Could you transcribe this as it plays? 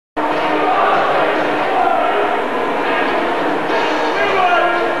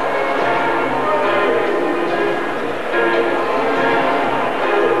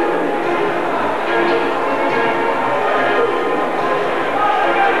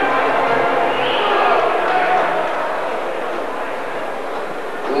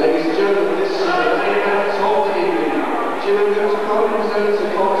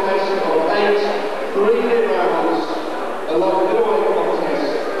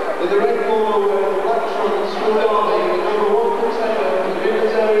In the red corner, we have the black trunks, School Army, the number 1 contender for the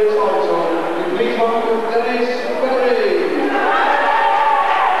women's area title. Please welcome Dennis Berry.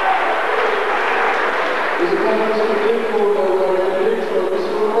 His opponent in the blue corner, wearing the blue trunks,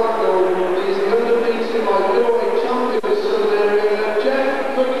 School Blackburn, is the undefeated by middleweight champion of Southern Area,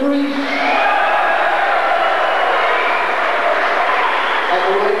 Geoff McCreesh. At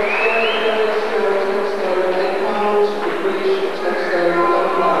the weight of 10 stone, 8 pounds, McCreesh 10 stone,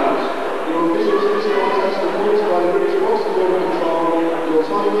 11 pounds. Your officials in this contest are appointed by the British Box Board of Control. Your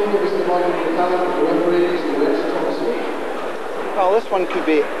time limit is divided by the calendar for referees and Rich Thompson. Well, this one could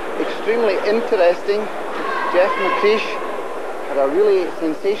be extremely interesting. Geoff McCreesh had a really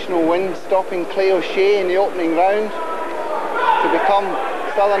sensational win, stopping Clay O'Shea in the opening round to become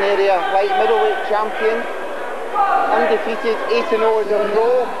Southern Area light middleweight champion. Undefeated, 8-0 as a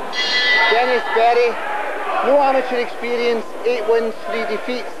pro. Dennis Berry, no amateur experience, 8 wins, 3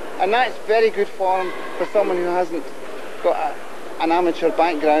 defeats, and that's very good form for someone who hasn't got an amateur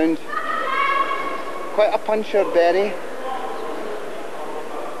background. Quite a puncher, Berry.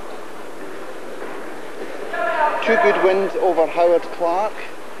 2 good wins over Howard Clark,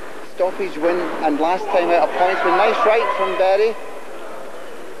 stoppage win, and last time out of points with nice right from Berry.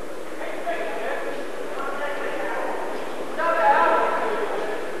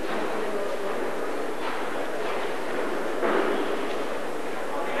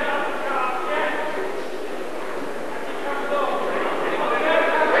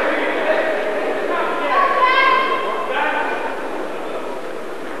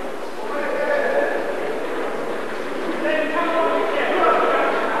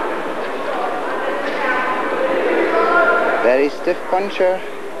 Very stiff puncher.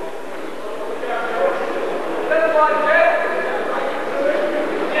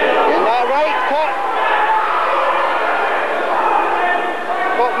 Getting that right, cut.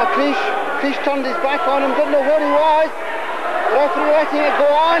 Got McCreesh. McCreesh turned his back on him, didn't know where he was. The referee letting it go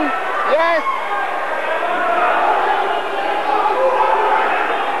on. Yes.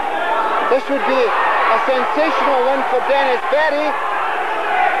 This would be a sensational win for Dennis Berry.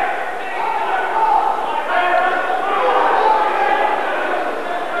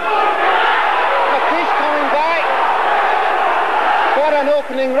 An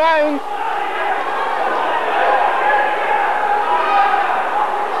opening round.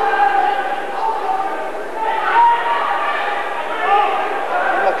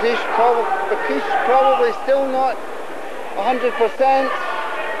 McCreesh probably still not 100%,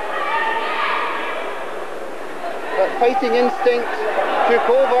 but fighting instinct took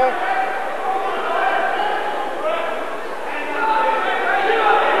over.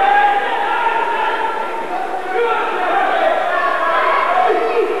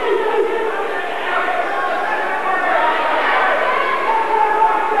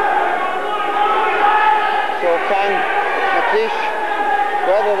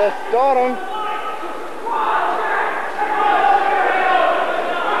 Weather this storm.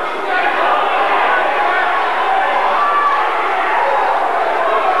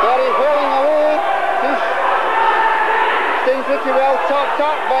 Berry whirling away. He's staying pretty well topped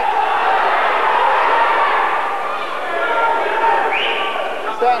up, but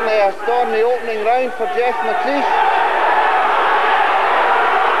certainly a stormy opening round for Geoff McCreesh.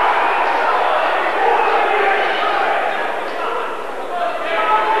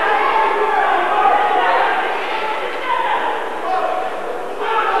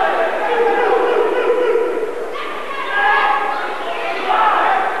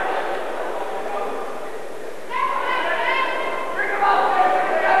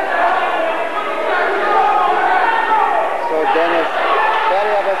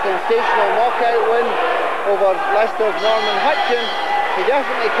 Sensational knockout win over Leicester's Norman Hutchin. He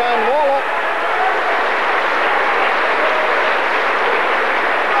definitely can wallop.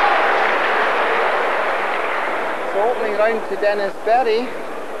 So opening round to Dennis Berry.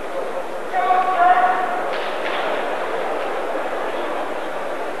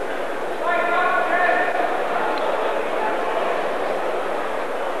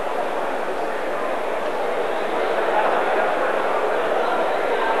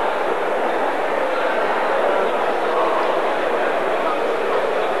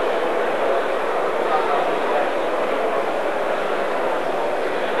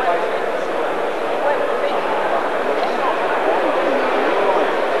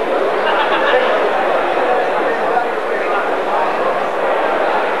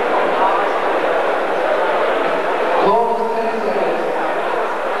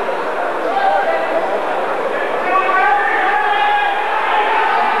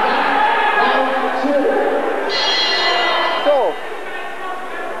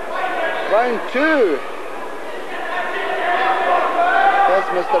 Round 2. Does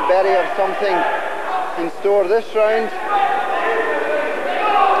Mr. Berry have something in store this round?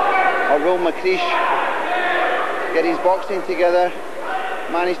 Or will McCreesh get his boxing together,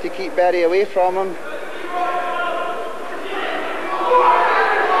 manage to keep Berry away from him?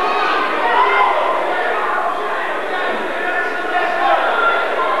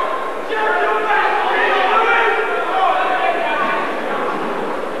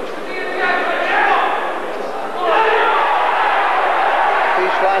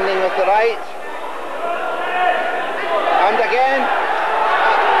 Landing with the right, and again,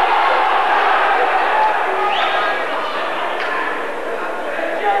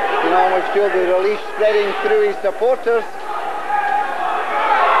 you know, we feel the relief spreading through his supporters.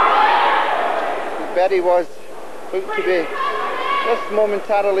 Berry was looked to be just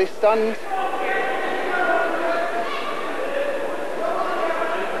momentarily stunned.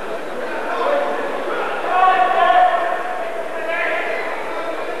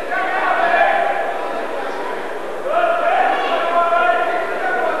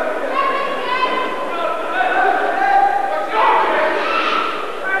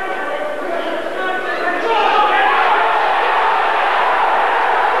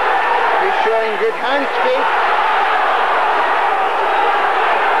 Good hand speed.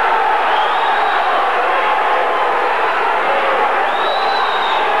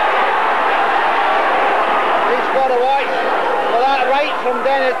 He's got to watch for that right from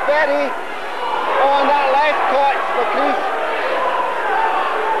Dennis Berry. Oh, and that left caught McCreesh.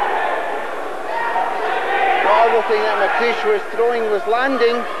 Not everything that McCreesh was throwing was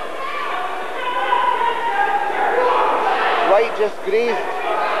landing. Right just grazed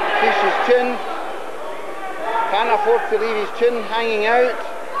McCreesh's chin. Can't afford to leave his chin hanging out.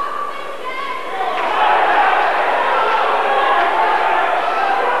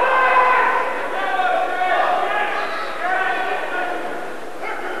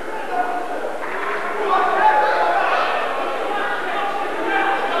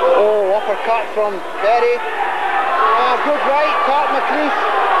 Oh, uppercut from Berry. Ah, good right, caught McCreesh.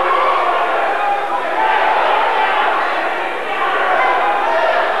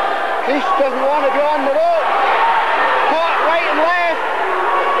 McCreesh doesn't want to be on the rope. Caught right and left.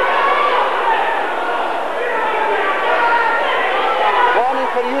 Warning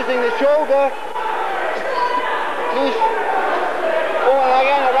for using the shoulder. McCreesh. Oh, and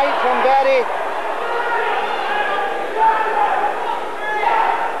again a right from Berry.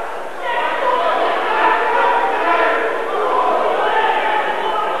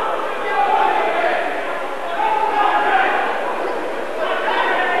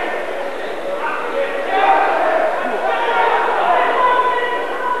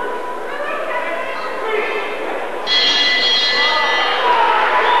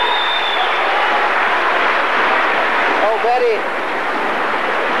 Berry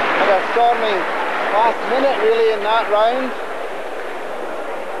had a storming last minute really in that round.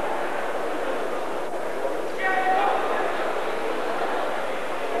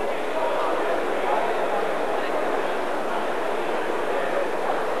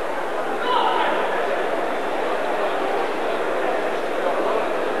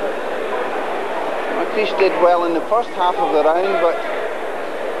 McCreesh did well in the first half of the round, but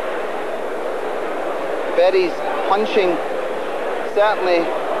Berry's punching certainly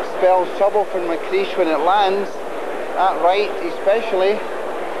spells trouble for McCreesh when it lands. That right especially.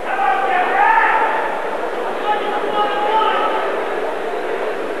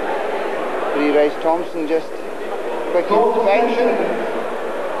 Rice Thompson just quick inspection.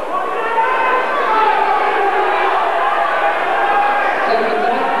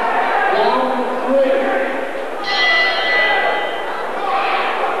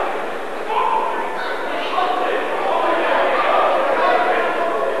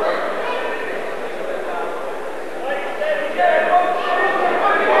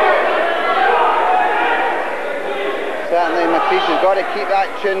 Certainly McCreesh has got to keep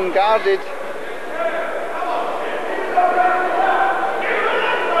that chin guarded.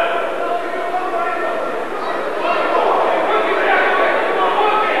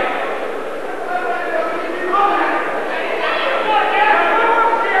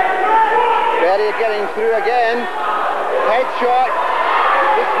 Berry getting through again. Headshot.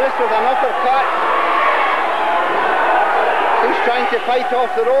 Dismissed with an uppercut. He's trying to fight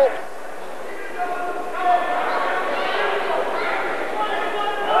off the rope.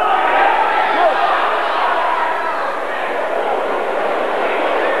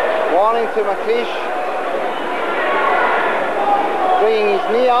 Warning to McCreesh, bringing his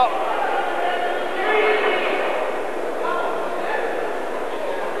knee up.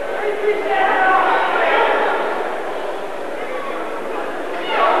 Again,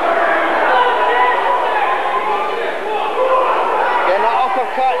 that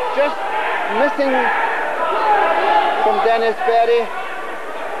uppercut just missing from Dennis Berry.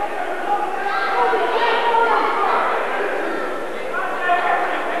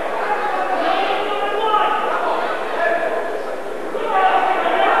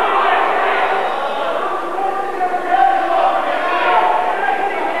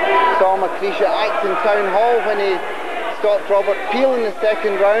 McCreesh at Acton Town Hall when he stopped Robert Peel in the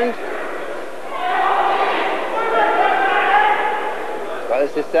second round. But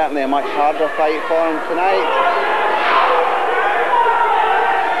this is certainly a much harder fight for him tonight.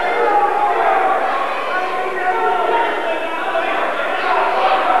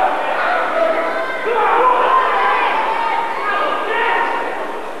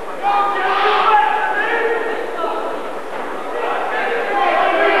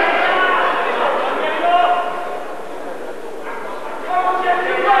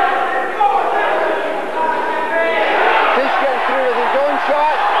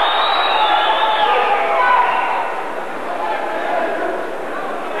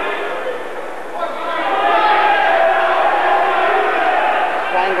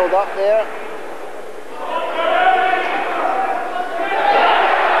 Up there.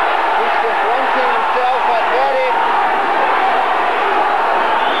 He's just launching himself at Berry.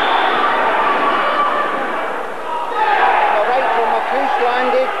 A right from McCreesh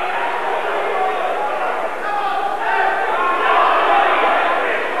landed.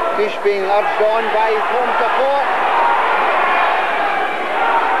 McCreesh being urged on by his home support.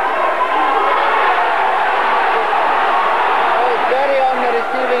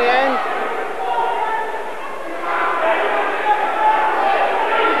 Receiving end.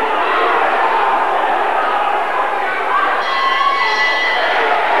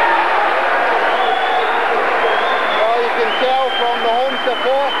 Well, you can tell from the home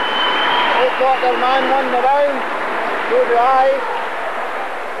support, they thought their man won the round. So do I.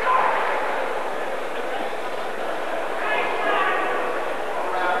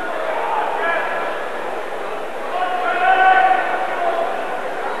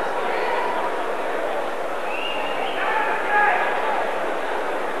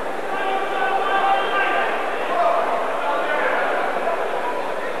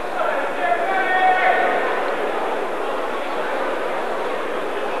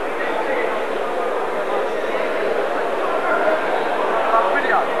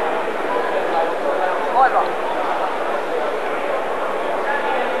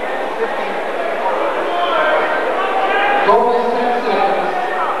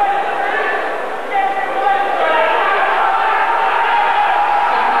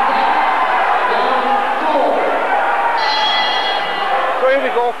 Here we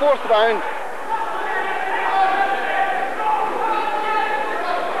go, fourth round.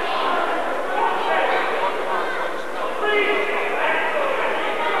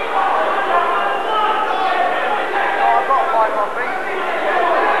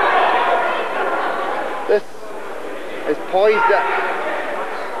 This is poised at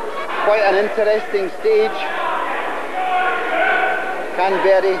quite an interesting stage. Can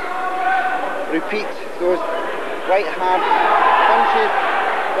Berry repeat those right hard punches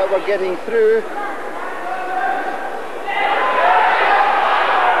that we're getting through,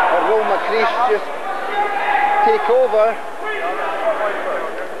 or will McCreesh just take over?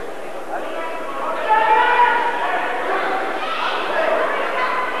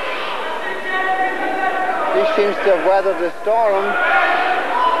 He seems to have weathered the storm.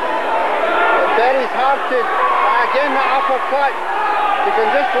 But Berry's hard to, again that uppercut, you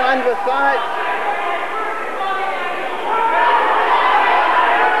can just land with that.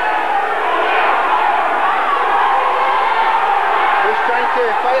 To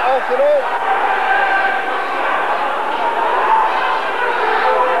fight off the rope.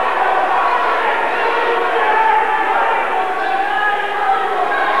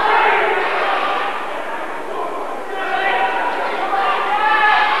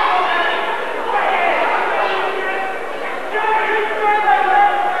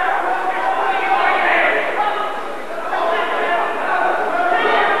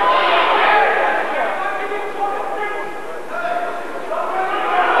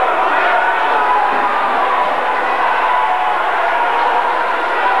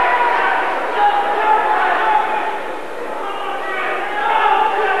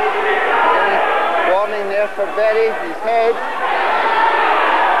 For Berry, his head.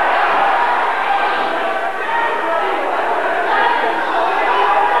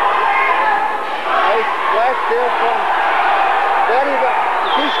 Nice left there from Berry, but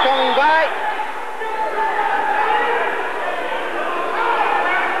he's coming back.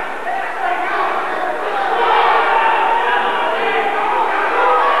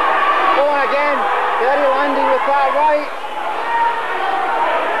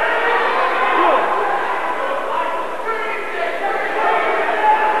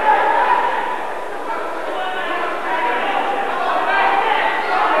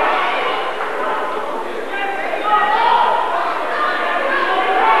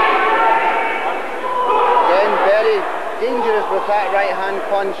 dangerous with that right hand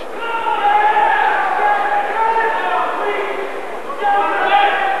punch.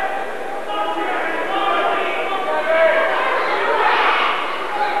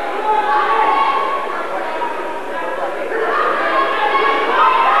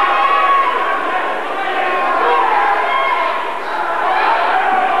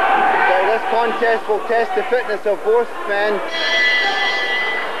 Contest will test the fitness of both men.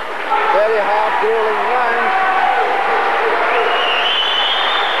 Very hard grueling round.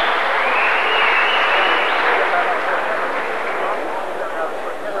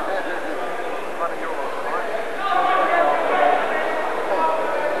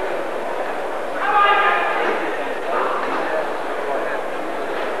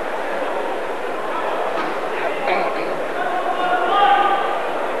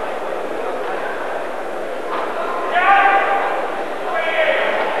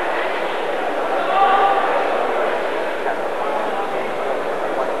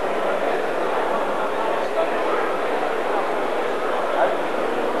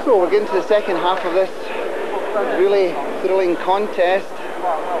 So we're getting to the second half of this really thrilling contest.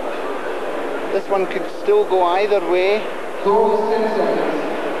 This one could still go either way.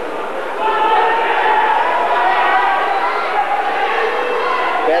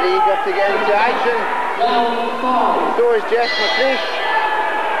 Very eager to get into action. So is Geoff McCreesh.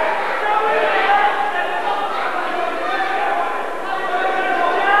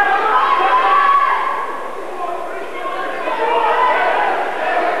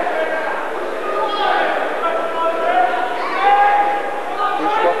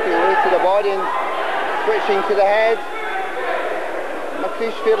 Switching to the head.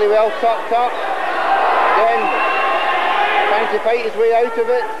 McCreesh fairly well tucked up. Again, trying to fight his way out of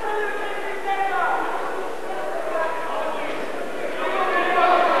it.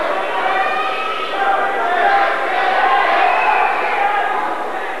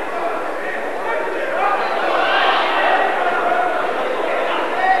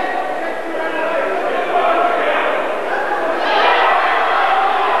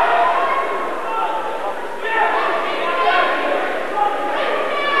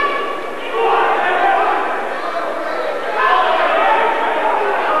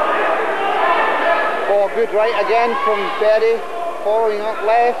 Good right again from Berry, following up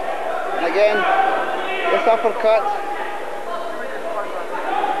left, and again this uppercut.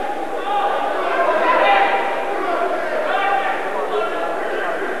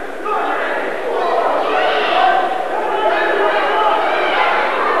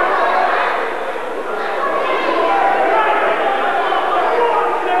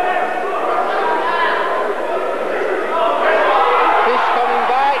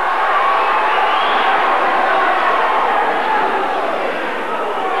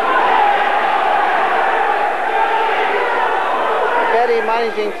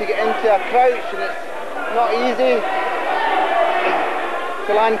 Managing to get into a crouch, and it's not easy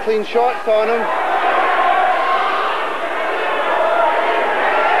to land clean shots on him.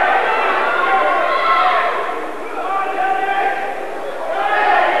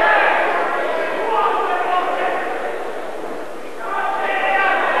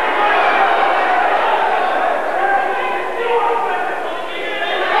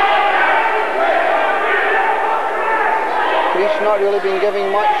 Not really been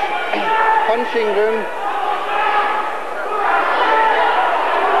giving much punching room.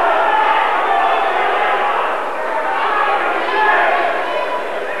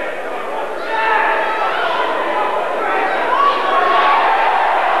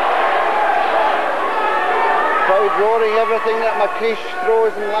 Crowd roaring everything that McCreesh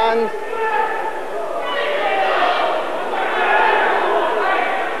throws and lands.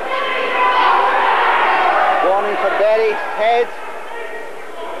 Warning for Berry's head.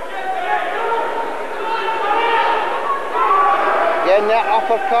 Again that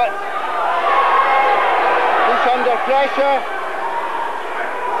uppercut. He's under pressure.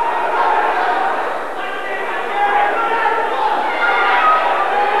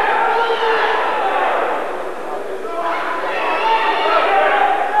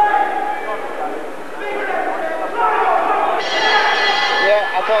 Yeah,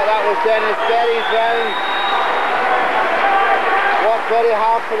 I thought that was Dennis Berry's round. Worked very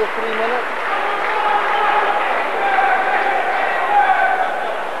hard for the 3 minutes.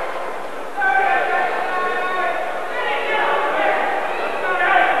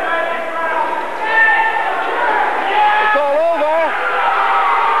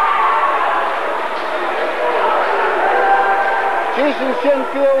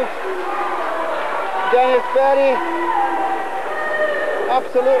 Shinfield, Dennis Berry,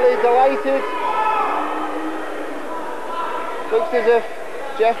 absolutely delighted. Looks as if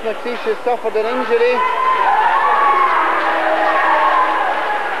Geoff McCreesh has suffered an injury.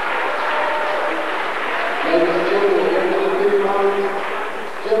 Ladies and gentlemen, at the end of the 3 rounds,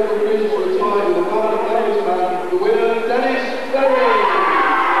 Geoff McCreesh was tied with the Barnet Irish man, the winner, Dennis Berry.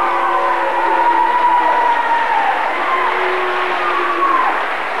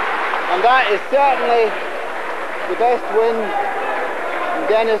 And that is certainly the best win in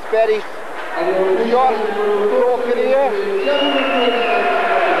Dennis Berry's short pro career.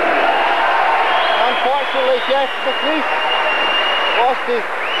 Unfortunately, Geoff McCreesh lost his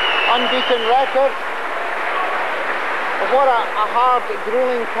unbeaten record. But what a hard,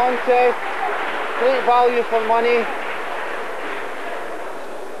 grueling contest. Great value for money.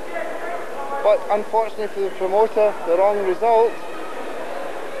 But unfortunately for the promoter, the wrong result.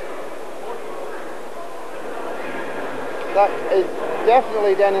 That is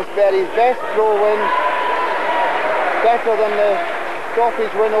definitely Dennis Berry's best pro win. Better than the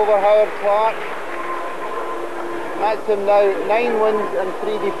stoppage win over Howard Clark. That's him now 9 wins and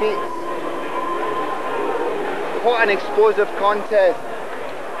 3 defeats. What an explosive contest.